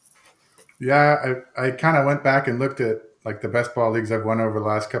going? Yeah, I kind of went back and looked at like the best ball leagues I've won over the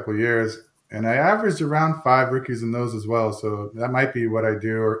last couple of years, and I averaged around 5 rookies in those as well. So that might be what I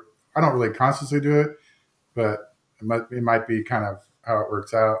do, or I don't really consciously do it, but it might be kind of how it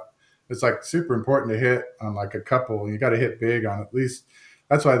works out. It's like super important to hit on like a couple. You got to hit big on at least.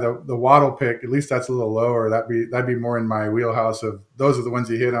 That's why the Waddle pick, at least that's a little lower. That'd be more in my wheelhouse of those are the ones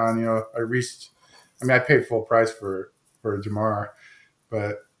you hit on. I paid full price for Jamar,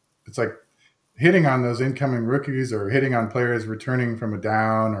 but it's like hitting on those incoming rookies or hitting on players returning from a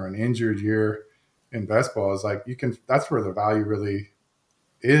down or an injured year in best ball is like that's where the value really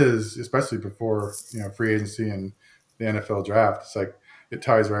is, especially before free agency and the NFL draft. It's like it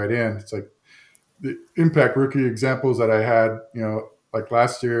ties right in. It's like the impact rookie examples that I had, like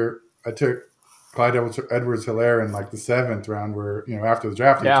last year, I took Clyde Edwards-Helaire in like the 7th round where, after the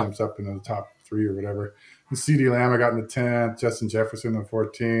draft, he jumps up into the top 3 or whatever. And CeeDee Lamb, I got in the 10th, Justin Jefferson in the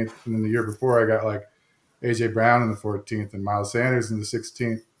 14th. And then the year before, I got like A.J. Brown in the 14th and Miles Sanders in the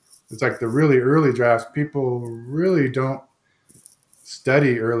 16th. It's like the really early drafts, people really don't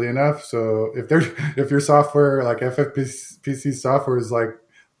study early enough. So if your software like FFPC software is like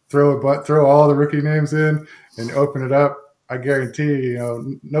throw all the rookie names in and open it up, I guarantee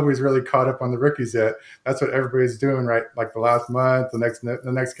nobody's really caught up on the rookies yet. That's what everybody's doing, right? Like the last month, the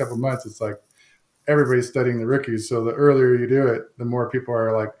next couple of months, it's like everybody's studying the rookies. So the earlier you do it, the more people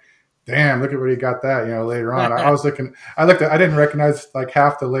are like, damn, look at what he got that, later on. I didn't recognize like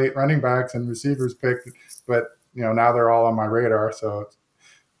half the late running backs and receivers picked, but now they're all on my radar. So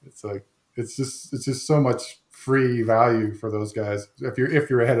it's like, it's just so much free value for those guys if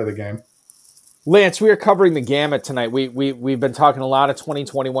you're ahead of the game. Lance, we are covering the gamut tonight. We've been talking a lot of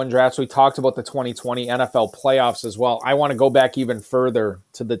 2021 drafts. We talked about the 2020 NFL playoffs as well. I want to go back even further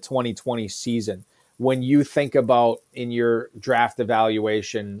to the 2020 season. When you think about in your draft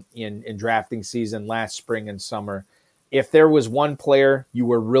evaluation in drafting season last spring and summer, if there was one player you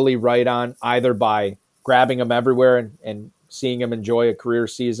were really right on, either by grabbing him everywhere and seeing him enjoy a career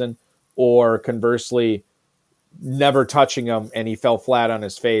season, or conversely, never touching him and he fell flat on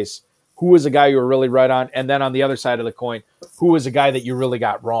his face, who was a guy you were really right on? And then on the other side of the coin, who was a guy that you really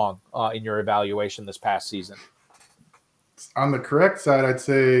got wrong in your evaluation this past season? On the correct side, I'd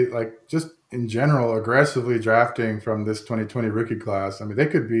say like just in general, aggressively drafting from this 2020 rookie class. I mean, they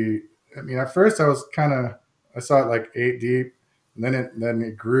could be, at first I saw it like 8 deep, and then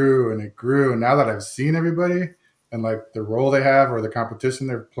it grew and it grew. And now that I've seen everybody and like the role they have or the competition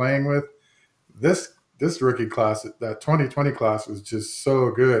they're playing with, this rookie class, that 2020 class was just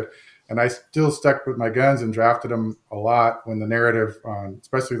so good. And I still stuck with my guns and drafted them a lot when the narrative,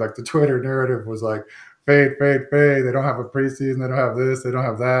 especially like the Twitter narrative, was like, fade, fade, fade. They don't have a preseason. They don't have this. They don't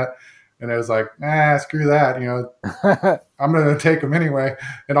have that. And I was like, screw that. I'm going to take them anyway.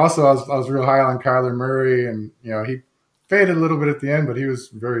 And also, I was real high on Kyler Murray. And, he faded a little bit at the end, but he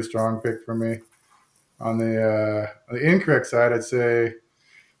was a very strong pick for me. On the incorrect side, I'd say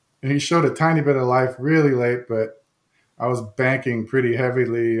he showed a tiny bit of life really late, but I was banking pretty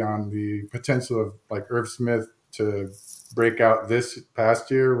heavily on the potential of like Irv Smith to break out this past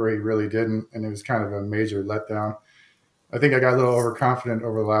year where he really didn't. And it was kind of a major letdown. I think I got a little overconfident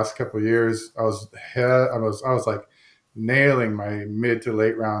over the last couple of years. I was like nailing my mid to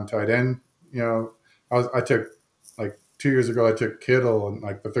late round tight end. I took like 2 years ago, I took Kittle and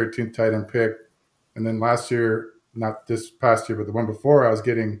like the 13th tight end pick. And then last year, not this past year, but the one before, I was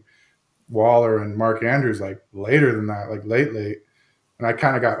getting Waller and Mark Andrews like later than that, like late. And I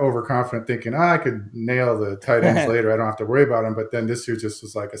kind of got overconfident thinking, I could nail the tight ends later. I don't have to worry about them. But then this year just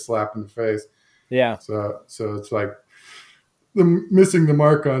was like a slap in the face. Yeah. So it's like missing the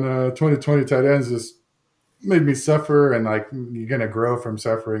mark on 2020 tight ends just made me suffer. And like, you're going to grow from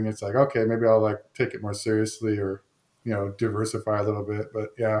suffering. It's like, okay, maybe I'll like take it more seriously or, diversify a little bit. But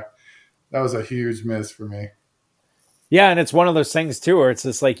yeah, that was a huge miss for me. Yeah, and it's one of those things too, where it's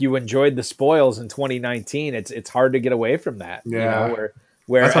just like you enjoyed the spoils in 2019. It's hard to get away from that. Yeah,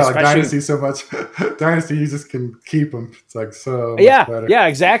 where that's how like Dynasty so much. Dynasty, you just can keep them. It's like so. Yeah, much better. Yeah,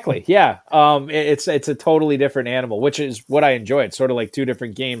 exactly. Yeah, it's a totally different animal, which is what I enjoy. It's sort of like two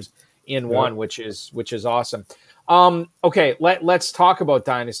different games in one, which is awesome. Okay, let's talk about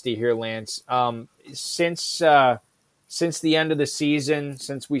Dynasty here, Lance. Since the end of the season,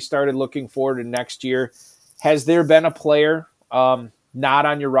 since we started looking forward to next year, has there been a player not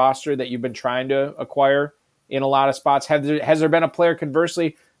on your roster that you've been trying to acquire in a lot of spots? Has there been a player,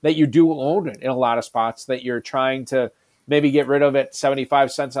 conversely, that you do own in a lot of spots that you're trying to maybe get rid of at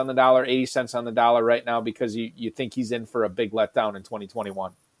 75 cents on the dollar, 80 cents on the dollar right now because you think he's in for a big letdown in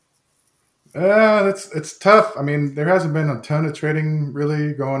 2021? It's tough. I mean, there hasn't been a ton of trading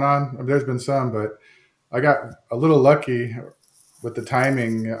really going on. I mean, there's been some, but I got a little lucky with the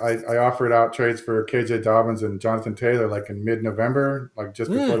timing. I offered out trades for KJ Dobbins and Jonathan Taylor like in mid-November, like just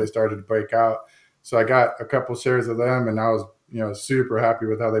before they started to break out. So I got a couple shares of them, and I was super happy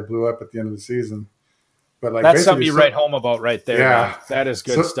with how they blew up at the end of the season. But like that's something you write home about right there. Yeah, man. That is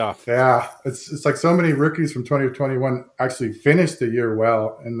good stuff. Yeah, it's like so many rookies from 2021 actually finished the year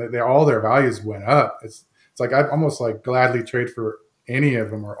well, and all their values went up. It's like I'd almost like gladly trade for any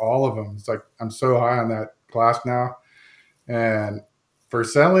of them or all of them. It's like I'm so high on that class now. And for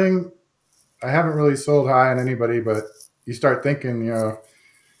selling, I haven't really sold high on anybody, but you start thinking,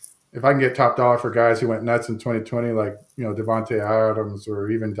 if I can get top dollar for guys who went nuts in 2020, like, Devontae Adams or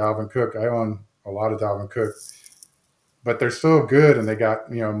even Dalvin Cook. I own a lot of Dalvin Cook, but they're so good and they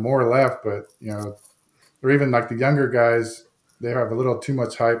got, more left, but, or even like the younger guys, they have a little too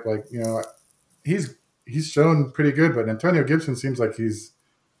much hype. Like, he's shown pretty good, but Antonio Gibson seems like he's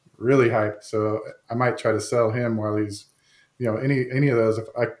really hyped. So I might try to sell him while he's any of those,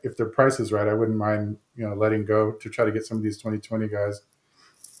 if their price is right, I wouldn't mind letting go to try to get some of these 2020 guys.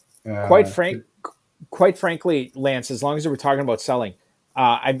 Quite frankly, Lance, as long as we're talking about selling,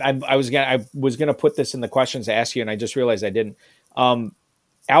 I was gonna put this in the questions to ask you, and I just realized I didn't.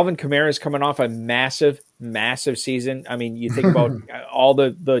 Alvin Kamara is coming off a massive season. I mean, you think about all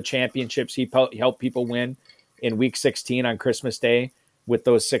the championships he helped people win in Week 16 on Christmas Day with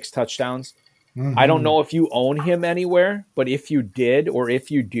those 6 touchdowns. Mm-hmm. I don't know if you own him anywhere, but if you did, or if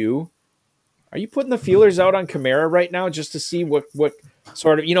you do, are you putting the feelers out on Kamara right now just to see what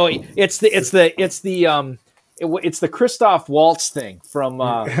sort of, it's the Christoph Waltz thing from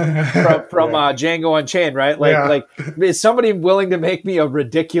Django Unchained, right? Like, is somebody willing to make me a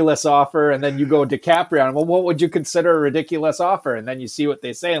ridiculous offer? And then you go DiCaprio, well, what would you consider a ridiculous offer? And then you see what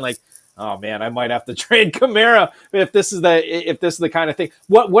they say, and like, oh man, I might have to trade Kamara if this is the kind of thing.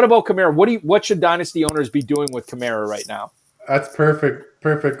 What about Kamara? What should dynasty owners be doing with Kamara right now? That's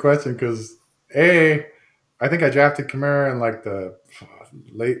perfect question, because I think I drafted Kamara in like the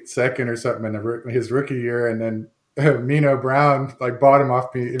late second or something in his rookie year, and then Mino Brown like bought him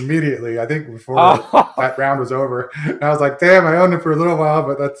off me immediately. I think before that round was over, and I was like, "Damn, I owned him for a little while,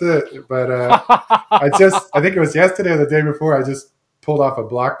 but that's it." But I think it was yesterday or the day before, I just pulled off a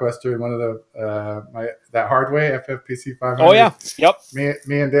blockbuster in one of the that Hardway FFPC 500. Oh yeah, yep.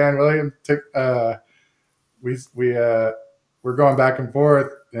 Me and Dan Williams took we're going back and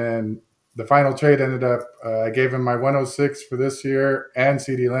forth, and the final trade ended up, I gave him my 106 for this year, and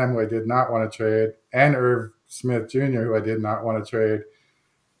CeeDee Lamb, who I did not want to trade, and Irv Smith Jr., who I did not want to trade.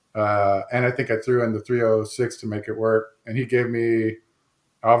 And I think I threw in the 306 to make it work. And he gave me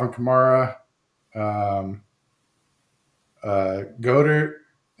Alvin Kamara, Goddard,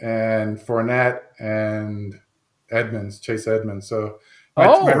 and Fournette, and Chase Edmonds. So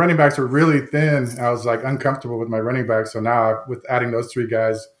my running backs were really thin. I was like uncomfortable with my running backs. So now with adding those 3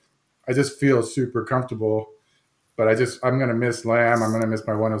 guys, I just feel super comfortable, but I'm going to miss Lamb. I'm going to miss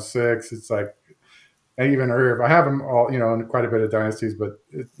my 106. It's like, and even Irv, I have them all, in quite a bit of dynasties, but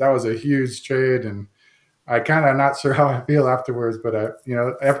that was a huge trade. And I kind of not sure how I feel afterwards, but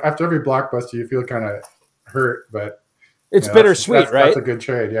after every blockbuster, you feel kind of hurt, but it's bittersweet, right? That's a good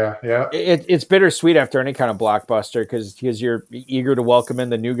trade. Yeah. Yeah. It's bittersweet after any kind of blockbuster, because you're eager to welcome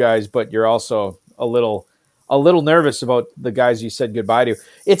in the new guys, but you're also a little nervous about the guys you said goodbye to.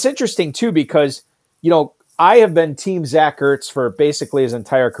 It's interesting too, because, I have been team Zach Ertz for basically his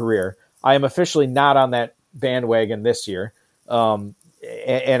entire career. I am officially not on that bandwagon this year.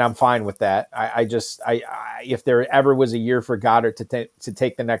 And I'm fine with that. I if there ever was a year for Goddard to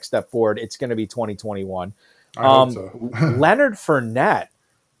take the next step forward, it's going to be 2021. I hope so. Leonard Fournette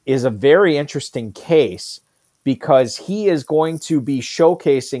is a very interesting case, because he is going to be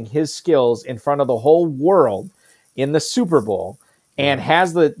showcasing his skills in front of the whole world in the Super Bowl, and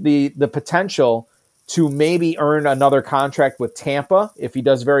has the potential to maybe earn another contract with Tampa if he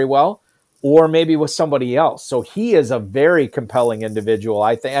does very well, or maybe with somebody else. So he is a very compelling individual.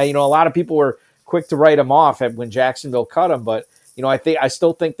 I think, a lot of people were quick to write him off when Jacksonville cut him, but I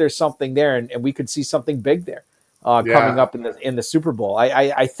still think there's something there, and we could see something big there coming up in the Super Bowl.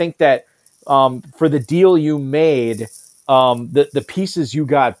 I think that for the deal you made, the pieces you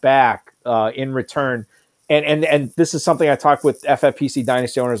got back in return, and this is something I talk with FFPC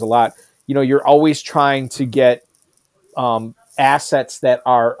Dynasty owners a lot. You're always trying to get assets that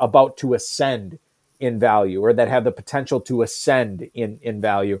are about to ascend in value, or that have the potential to ascend in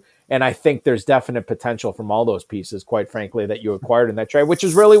value. And I think there's definite potential from all those pieces, quite frankly, that you acquired in that trade, which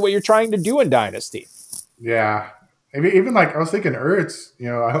is really what you're trying to do in Dynasty. Yeah. Even like I was thinking Ertz,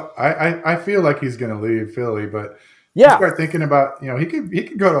 I feel like he's going to leave Philly, but you start thinking about, he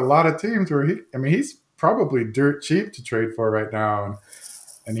could go to a lot of teams where he's probably dirt cheap to trade for right now.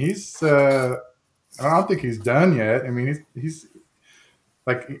 And he's, I don't think he's done yet. He's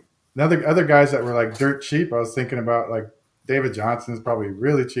like other guys that were like dirt cheap. I was thinking about like David Johnson is probably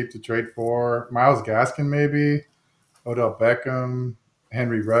really cheap to trade for. Myles Gaskin, maybe Odell Beckham,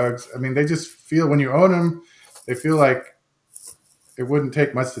 Henry Ruggs. They just feel, when you own them, they feel like it wouldn't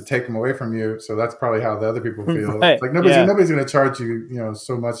take much to take them away from you. So that's probably how the other people feel. Right. Like nobody's going to charge you,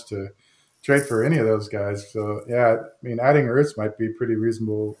 so much to trade for any of those guys. So adding Ertz might be a pretty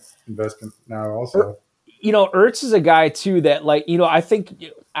reasonable investment now also. Ertz is a guy too that, like, I think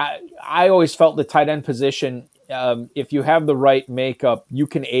I always felt the tight end position, if you have the right makeup, you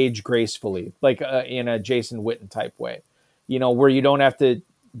can age gracefully, like in a Jason Witten type way, where you don't have to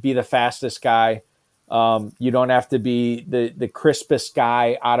be the fastest guy. You don't have to be the crispest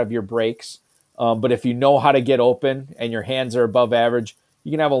guy out of your breaks. But if you know how to get open and your hands are above average,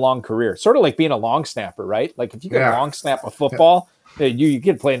 you can have a long career. Sort of like being a long snapper, right? Like if you can long snap a football, you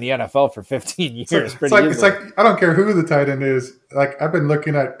could play in the NFL for 15 years. It's like I don't care who the tight end is. Like I've been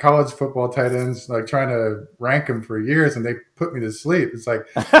looking at college football tight ends, like trying to rank them for years, and they put me to sleep. It's like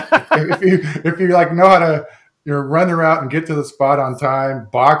if you like know how to run the route and get to the spot on time,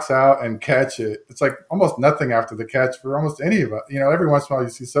 box out and catch it. It's like almost nothing after the catch for almost any of us. Every once in a while you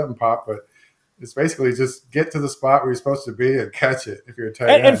see something pop, but it's basically just get to the spot where you're supposed to be and catch it if you're a tight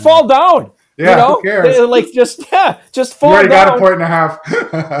end. And fall down. Yeah, who cares? Like just fall down. You already down. got a point and a half.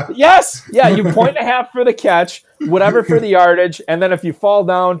 Yes. Yeah, you point and a half for the catch, whatever for the yardage, and then if you fall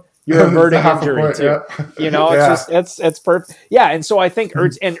down, you're averting injury too. Yeah. It's perfect. Yeah, and so I think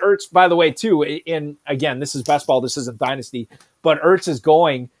Ertz, by the way, too, and again, this is best ball, this isn't dynasty, but Ertz is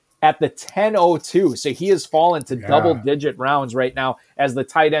going at the 10:02. So he has fallen to double-digit rounds right now as the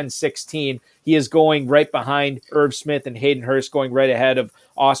tight end 16. He is going right behind Irv Smith and Hayden Hurst, going right ahead of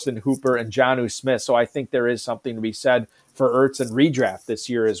Austin Hooper and Jonnu Smith. So I think there is something to be said for Ertz and redraft this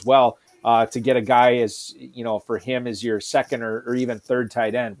year as well, to get a guy as, for him as your second or even third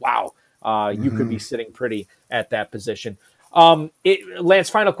tight end. Wow. You could be sitting pretty at that position. Lance,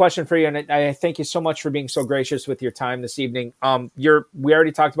 final question for you, and I thank you so much for being so gracious with your time this evening. We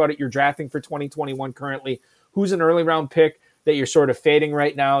already talked about it. You're drafting for 2021 currently. Who's an early round pick that you're sort of fading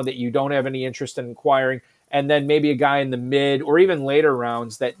right now that you don't have any interest in acquiring? And then maybe a guy in the mid or even later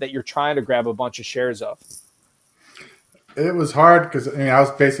rounds that you're trying to grab a bunch of shares of. It was hard because I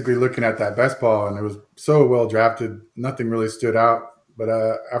was basically looking at that best ball and it was so well drafted. Nothing really stood out. But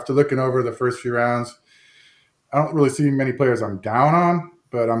after looking over the first few rounds, I don't really see many players I'm down on,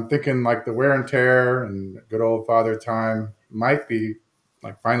 but I'm thinking like the wear and tear and good old father time might be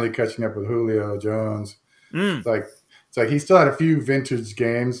like finally catching up with Julio Jones. It's like he still had a few vintage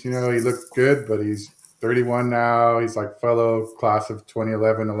games. He looked good, but he's 31 now. He's like fellow class of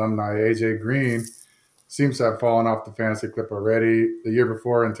 2011 alumni AJ Green. Seems to have fallen off the fantasy clip already. The year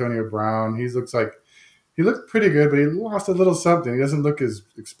before, Antonio Brown. He looked pretty good, but he lost a little something. He doesn't look as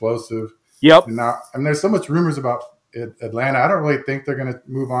explosive. Yep. And now, there's so much rumors about Atlanta. I don't really think they're going to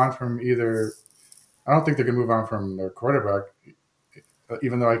move on from either. I don't think they're going to move on from their quarterback,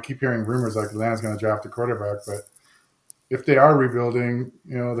 even though I keep hearing rumors like Atlanta's going to draft a quarterback. But if they are rebuilding,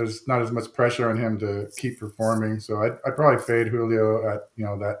 there's not as much pressure on him to keep performing. So I'd probably fade Julio at,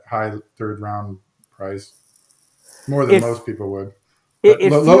 that high third round price more than most people would.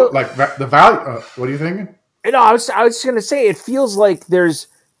 Like the value. What are you thinking? I was going to say, it feels like there's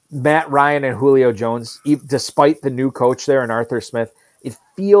Matt Ryan and Julio Jones, despite the new coach there and Arthur Smith. It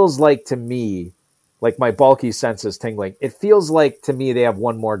feels like to me, like my bulky sense is tingling. It feels like to me they have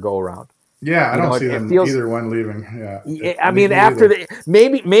one more go around. Yeah, I don't see them either one leaving. Yeah, after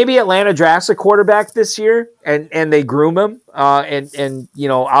maybe Atlanta drafts a quarterback this year and they groom him and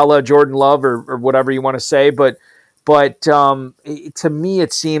a la Jordan Love or whatever you want to say, but to me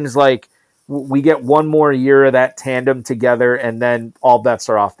it seems like we get one more year of that tandem together and then all bets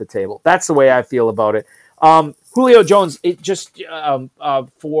are off the table. That's the way I feel about it. Julio Jones, it just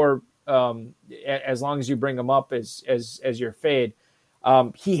for as long as you bring him up as your fade.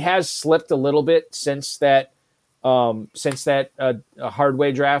 He has slipped a little bit since that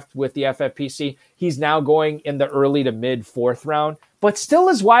hardway draft with the FFPC. He's now going in the early to mid fourth round, but still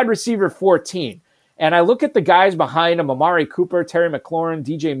is wide receiver 14. And I look at the guys behind him: Amari Cooper, Terry McLaurin,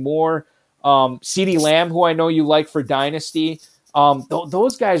 DJ Moore, CeeDee Lamb, who I know you like for Dynasty.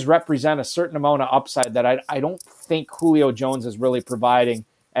 Those guys represent a certain amount of upside that I don't think Julio Jones is really providing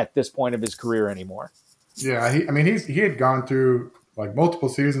at this point of his career anymore. Yeah, he had gone through like multiple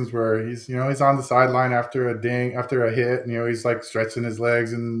seasons where he's on the sideline after a hit, and he's like stretching his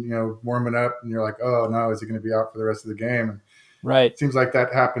legs and warming up, and you're like, oh no, is he going to be out for the rest of the game? And right. It seems like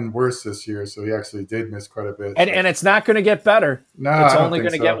that happened worse this year, so he actually did miss quite a bit. And it's not going to get better. No, it's only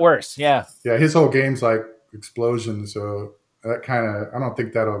going to get worse. Yeah. Yeah, his whole game's like explosion, so that kind of I don't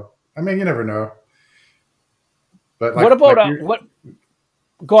think that'll. I mean, you never know. But what about what?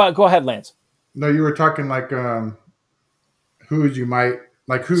 Go ahead, Lance. No, you were talking like who you might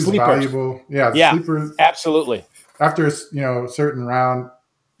like, who's sleepers. valuable. Yeah, sleepers. Absolutely. After a certain round,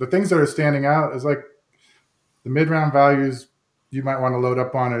 the things that are standing out is like the mid-round values you might want to load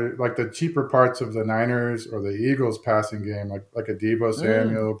up on it, like the cheaper parts of the Niners or the Eagles passing game, like a Deebo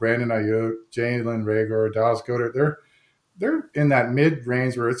Samuel, Brandon Ayuk, Jalen Reagor, Dallas Goedert. They're in that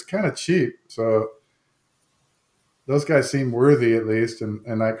mid-range where it's kind of cheap. So those guys seem worthy at least,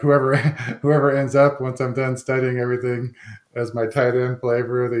 and like whoever ends up once I'm done studying everything as my tight end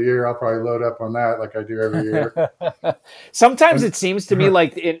flavor of the year, I'll probably load up on that like I do every year. Sometimes it seems to me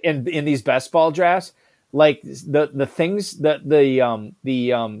like in these best ball drafts, like the things that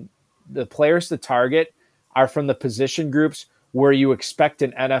the players to target are from the position groups where you expect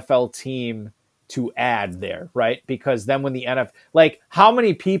an NFL team to add there, right? Because then when the NFL, like how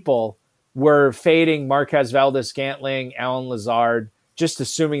many people were fading Marquez Valdez-Scantling, Alan Lazard, just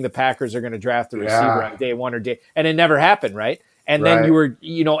assuming the Packers are going to draft a receiver on day one or day, and it never happened, right? And then you were,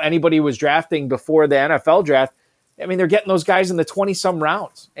 anybody who was drafting before the NFL draft, I mean, they're getting those guys in the 20-some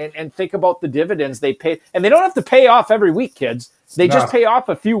rounds. And think about the dividends they pay. And they don't have to pay off every week, kids. They just pay off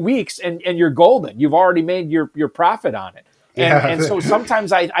a few weeks, and you're golden. You've already made your profit on it. And so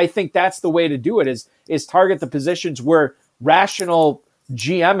sometimes I think that's the way to do it is target the positions where rational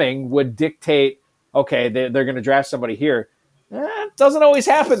GMing would dictate, okay, they're going to draft somebody here. It doesn't always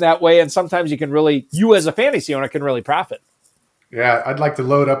happen that way, and sometimes you as a fantasy owner can really profit. Yeah, I'd like to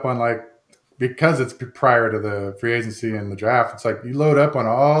load up on because it's prior to the free agency and the draft. It's like you load up on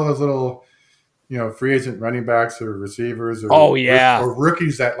all those little, free agent running backs or receivers or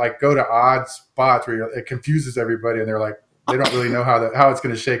rookies that go to odd spots where it confuses everybody, and they're like they don't really know how it's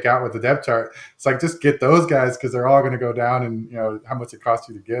going to shake out with the depth chart. It's like just get those guys because they're all going to go down, and how much it costs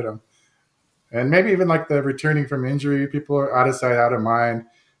you to get them. And maybe even the returning from injury, people are out of sight, out of mind.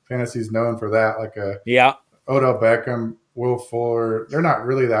 Fantasy's known for that. Odell Beckham, Will Fuller, they're not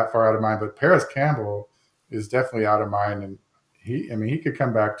really that far out of mind, but Paris Campbell is definitely out of mind, and he could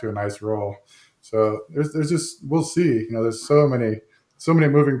come back to a nice role. So there's just we'll see. There's so many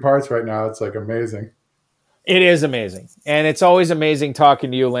moving parts right now. It's amazing. It is amazing, and it's always amazing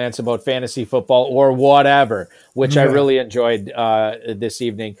talking to you, Lance, about fantasy football or whatever, which I really enjoyed this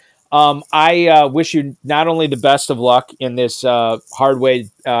evening. I wish you not only the best of luck in this hardway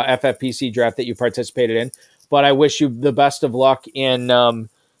FFPC draft that you participated in, but I wish you the best of luck in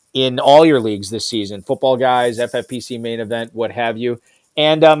all your leagues this season, Football Guys, FFPC main event, what have you.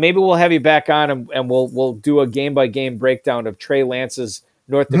 And maybe we'll have you back on and we'll do a game-by-game breakdown of Trey Lance's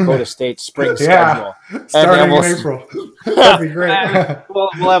North Dakota State spring schedule. Starting in April. That'd be great.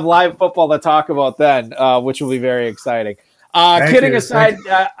 we'll have live football to talk about then, which will be very exciting. Kidding aside,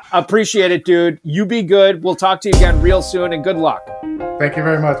 appreciate it, dude. You be good. We'll talk to you again real soon, and good luck. Thank you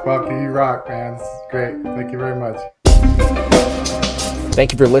very much, Bucky. You rock, man. This is great. Thank you very much.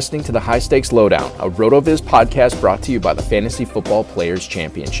 Thank you for listening to the High Stakes Lowdown, a RotoViz podcast brought to you by the Fantasy Football Players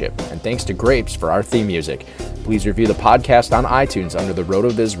Championship. And thanks to Grapes for our theme music. Please review the podcast on iTunes under the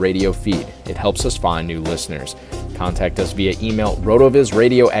RotoViz radio feed. It helps us find new listeners. Contact us via email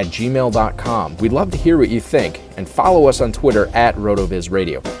rotovizradio@gmail.com. We'd love to hear what you think, and follow us on Twitter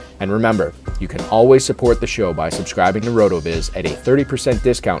 @RotoVizRadio. And remember, you can always support the show by subscribing to RotoViz at a 30%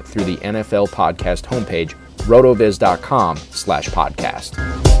 discount through the NFL podcast homepage,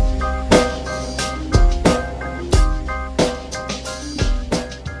 rotoviz.com/podcast.